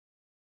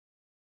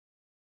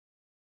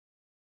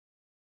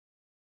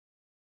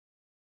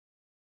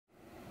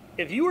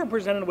If you were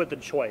presented with the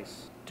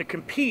choice to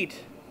compete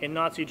in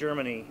Nazi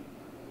Germany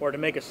or to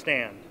make a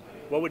stand,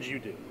 what would you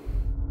do?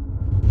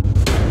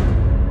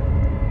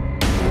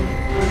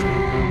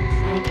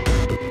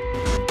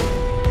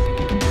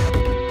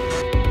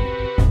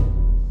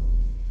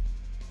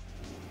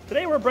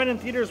 Today we're at Brennan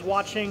Theaters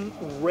watching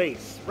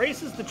Race.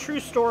 Race is the true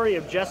story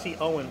of Jesse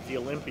Owens, the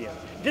Olympian.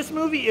 This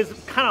movie is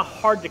kind of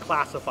hard to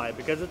classify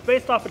because it's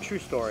based off a true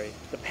story.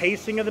 The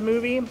pacing of the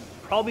movie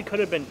probably could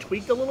have been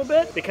tweaked a little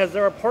bit because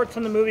there are parts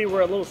in the movie where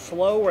a little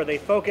slow, where they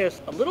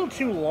focus a little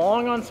too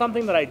long on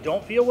something that I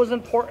don't feel was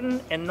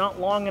important and not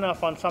long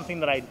enough on something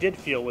that I did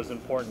feel was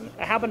important.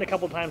 It happened a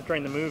couple times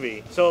during the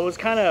movie, so it was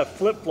kind of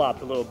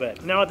flip-flopped a little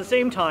bit. Now at the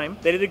same time,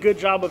 they did a good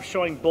job of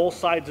showing both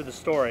sides of the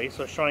story,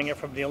 so showing it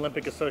from the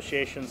Olympic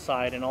Association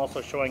side and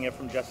also showing it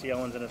from Jesse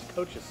Owens and his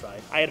coach's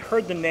side. I had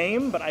heard the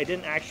name, but I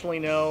didn't actually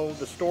know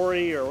the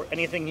story or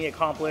anything he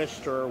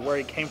accomplished or where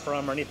he came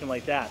from or anything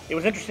like that. It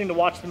was interesting to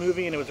watch the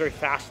movie and it was very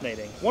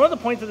fascinating. One of the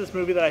points of this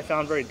movie that I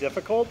found very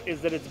difficult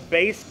is that it's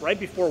based right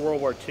before World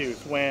War II,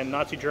 when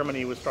Nazi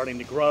Germany was starting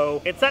to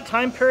grow. It's that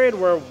time period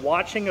where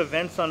watching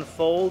events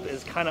unfold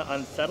is kind of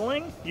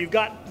unsettling. You've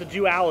got the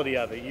duality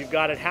of it. You've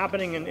got it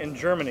happening in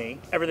Germany,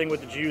 everything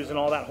with the Jews and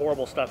all that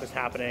horrible stuff is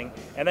happening.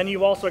 And then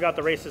you've also got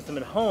the racism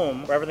at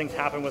home, where everything's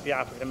happening with the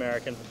African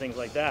Americans and things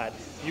like that.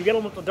 You get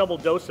a double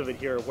dose of it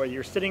here, where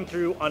you're sitting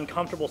through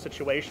uncomfortable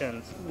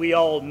situations. We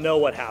all know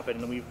what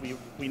happened, and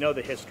we know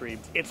the history.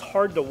 It's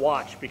hard to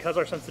watch because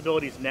our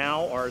sensibilities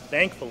now are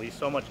thankfully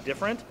so much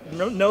different.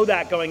 Know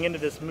that going into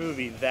this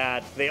movie,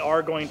 that they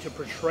are going to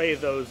portray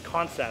those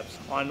concepts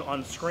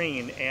on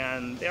screen,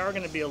 and they are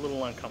going to be a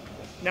little uncomfortable.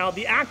 Now,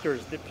 the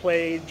actors that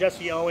played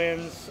Jesse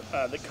Owens,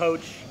 the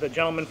coach, the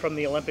gentleman from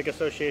the Olympic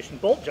Association,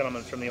 both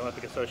gentlemen from the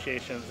Olympic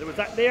Associations,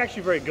 they're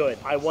actually very good.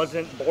 I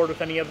wasn't bored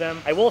with any of them.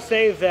 I will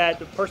say that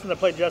the person that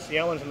played Jesse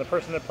Owens and the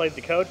person that played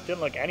the coach didn't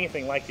look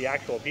anything like the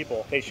actual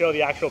people. They show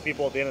the actual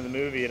people at the end of the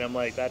movie, and I'm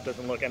like, that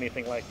doesn't look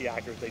anything like the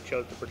actors they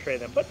chose to portray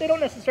them. But they don't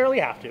necessarily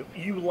have to.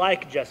 You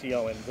like Jesse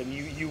Owens, and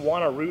you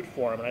want to root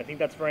for him, and I think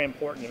that's very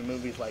important in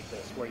movies like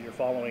this, where you're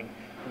following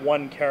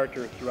one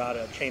character throughout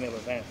a chain of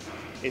events,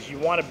 is you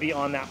want to be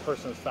on that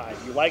person's side.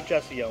 You like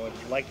Jesse Owens,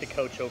 you like the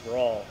coach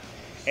overall,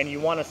 and you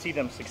want to see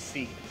them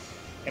succeed.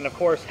 And of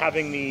course,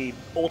 having the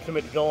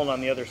ultimate villain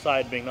on the other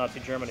side being Nazi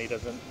Germany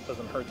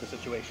doesn't hurt the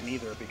situation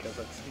either, because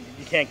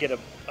you can't get a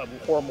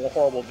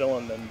horrible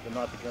villain than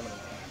Nazi Germany.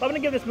 So I'm going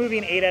to give this movie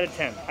an 8 out of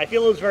 10. I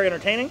feel it was very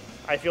entertaining.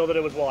 I feel that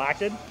it was well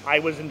acted. I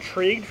was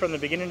intrigued from the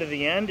beginning to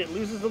the end. It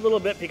loses a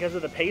little bit because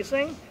of the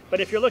pacing, but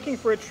if you're looking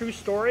for a true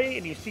story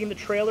and you've seen the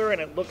trailer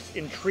and it looks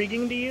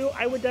intriguing to you,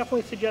 I would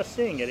definitely suggest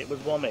seeing it. It was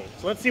well made.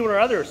 So let's see what our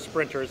other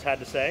sprinters had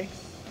to say.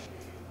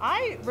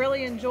 I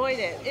really enjoyed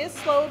it. It's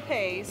slow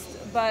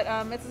paced, but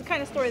it's the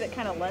kind of story that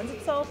kind of lends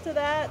itself to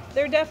that.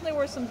 There definitely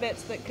were some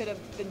bits that could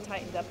have been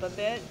tightened up a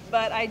bit,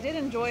 but I did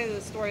enjoy the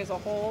story as a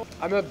whole.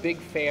 I'm a big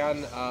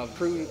fan of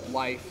true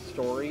life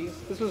stories.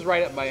 This was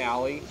right up my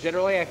alley.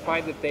 Generally, I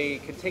find that they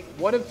can take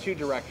one of two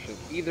directions.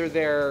 Either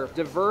they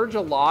diverge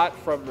a lot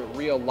from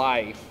real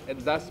life and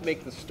thus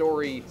make the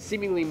story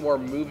seemingly more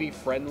movie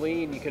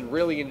friendly and you can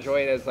really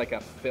enjoy it as like a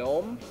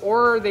film,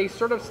 or they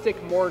sort of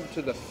stick more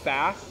to the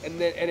fact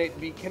and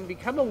can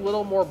become a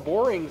little more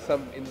boring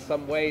in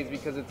some ways,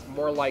 because it's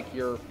more like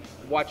you're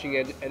watching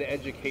an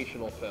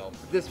educational film.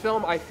 This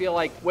film, I feel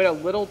like, went a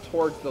little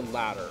towards the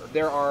latter.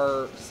 There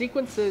are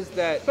sequences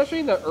that, especially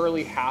in the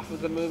early half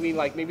of the movie,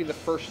 like maybe the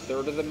first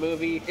third of the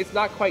movie, it's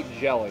not quite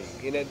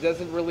gelling, and it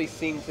doesn't really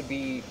seem to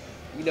be,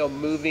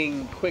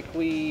 moving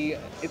quickly.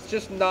 It's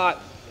just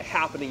not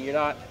happening. You're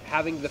not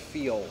having the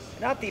feels.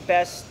 Not the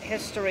best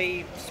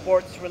history,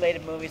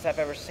 sports-related movies I've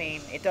ever seen.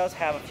 It does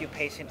have a few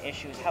pacing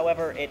issues.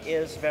 However, it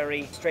is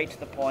very straight to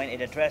the point. It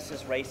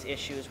addresses race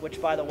issues,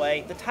 which, by the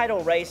way, the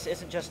title Race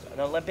isn't just an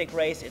Olympic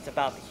race. It's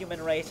about the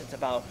human race. It's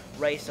about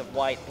race of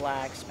white,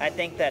 blacks. I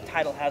think that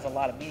title has a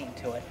lot of meaning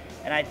to it.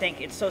 And I think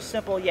it's so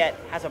simple yet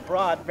has a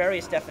broad,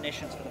 various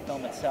definitions for the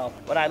film itself.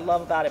 What I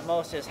love about it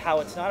most is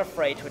how it's not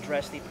afraid to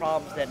address the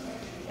problems that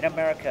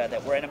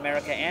were in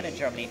America and in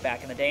Germany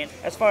back in the day. And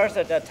as far as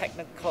the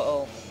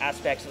technical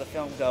aspects of the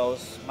film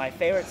goes, my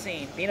favorite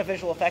scene, being a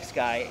visual effects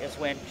guy, is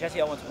when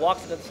Jesse Owens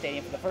walks into the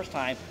stadium for the first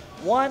time.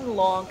 One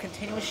long,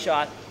 continuous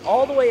shot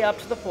all the way up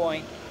to the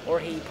point where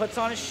he puts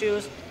on his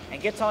shoes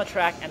and gets on the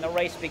track and the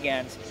race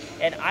begins.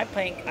 And I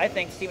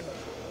think Stephen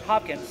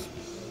Hopkins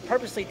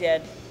purposely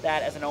did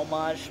that as an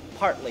homage,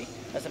 partly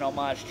as an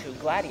homage to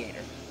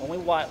Gladiator.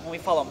 When we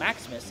follow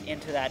Maximus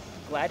into that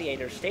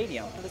Gladiator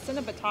stadium. The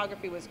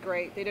cinematography was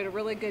great. They did a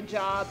really good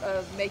job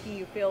of making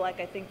you feel like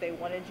I think they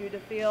wanted you to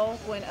feel.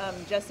 When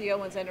Jesse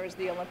Owens enters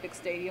the Olympic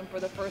Stadium for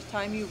the first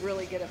time, you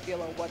really get a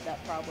feel of what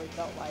that probably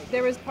felt like.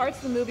 There was parts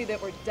of the movie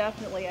that were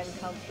definitely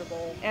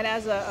uncomfortable. And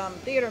as a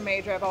theater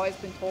major, I've always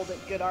been told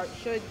that good art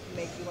should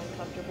make you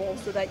uncomfortable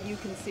so that you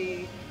can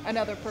see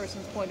another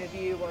person's point of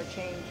view or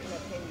change an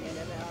opinion.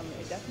 And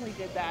it definitely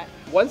did that.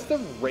 Once the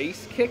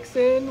race kicks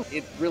in,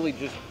 it really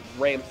just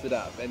ramps it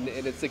up, and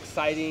it's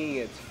exciting,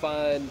 it's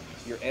fun,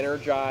 you're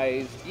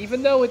energized.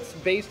 Even though it's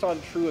based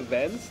on true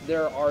events,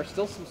 there are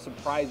still some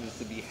surprises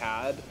to be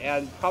had,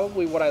 and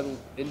probably what I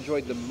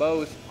enjoyed the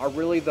most are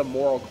really the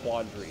moral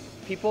quandaries.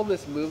 People in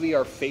this movie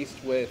are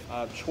faced with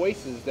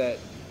choices that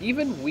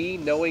even we,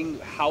 knowing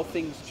how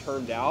things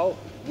turned out,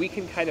 we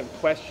can kind of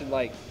question,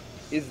 like,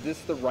 is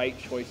this the right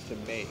choice to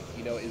make?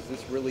 You know, is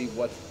this really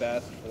what's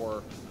best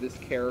for this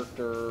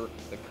character,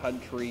 the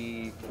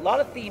country? A lot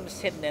of themes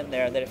hidden in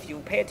there that if you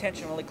pay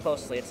attention really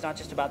closely, it's not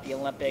just about the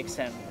Olympics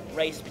and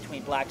race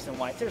between blacks and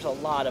whites. There's a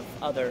lot of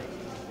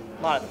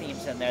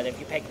themes in there that if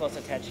you pay close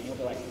attention, you'll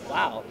be like,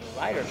 wow,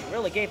 writers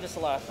really gave this a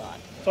lot of thought.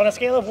 So on a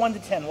scale of 1 to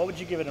 10, what would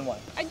you give it and why?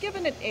 I'd give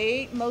it an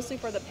 8, mostly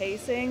for the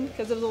pacing,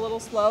 because it was a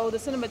little slow. The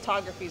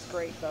cinematography is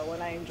great, though,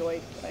 and I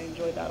enjoyed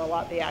that a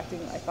lot. The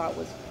acting, I thought,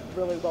 was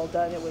really well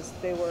done.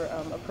 They were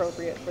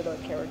appropriate for the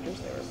characters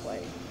they were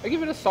playing. I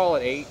give it a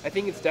solid 8. I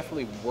think it's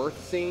definitely worth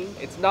seeing.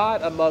 It's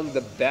not among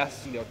the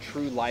best,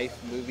 true life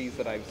movies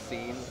that I've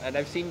seen, and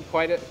I've seen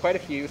quite a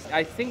few.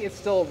 I think it's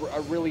still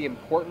a really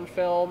important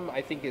film.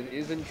 I think it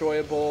is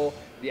enjoyable.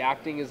 The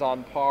acting is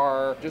on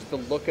par. Just the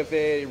look of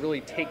it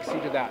really takes you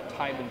to that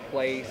time and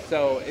place.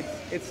 So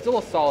it's still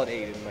a solid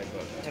 8 in my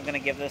book. I'm going to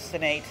give this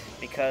an 8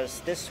 because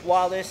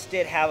while this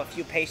did have a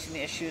few pacing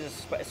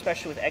issues,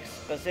 especially with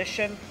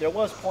exposition, there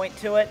was point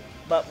to it.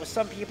 But with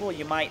some people,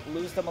 you might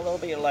lose them a little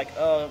bit. You're like,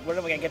 oh, when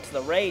are we going to get to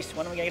the race?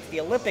 When are we going to get to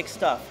the Olympic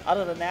stuff?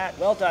 Other than that,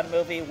 well done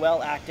movie,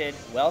 well acted,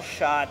 well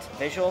shot,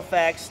 visual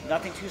effects,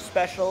 nothing too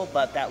special,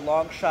 but that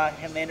long shot,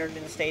 him entering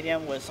the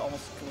stadium, was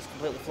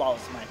completely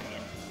flawless in my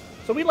opinion.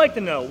 So we'd like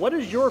to know, what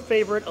is your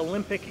favorite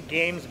Olympic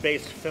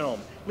Games-based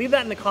film? Leave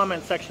that in the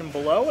comment section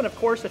below, and of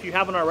course, if you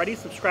haven't already,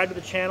 subscribe to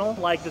the channel,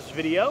 like this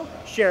video,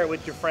 share it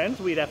with your friends.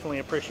 We definitely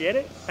appreciate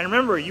it. And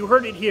remember, you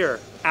heard it here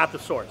at The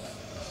Source.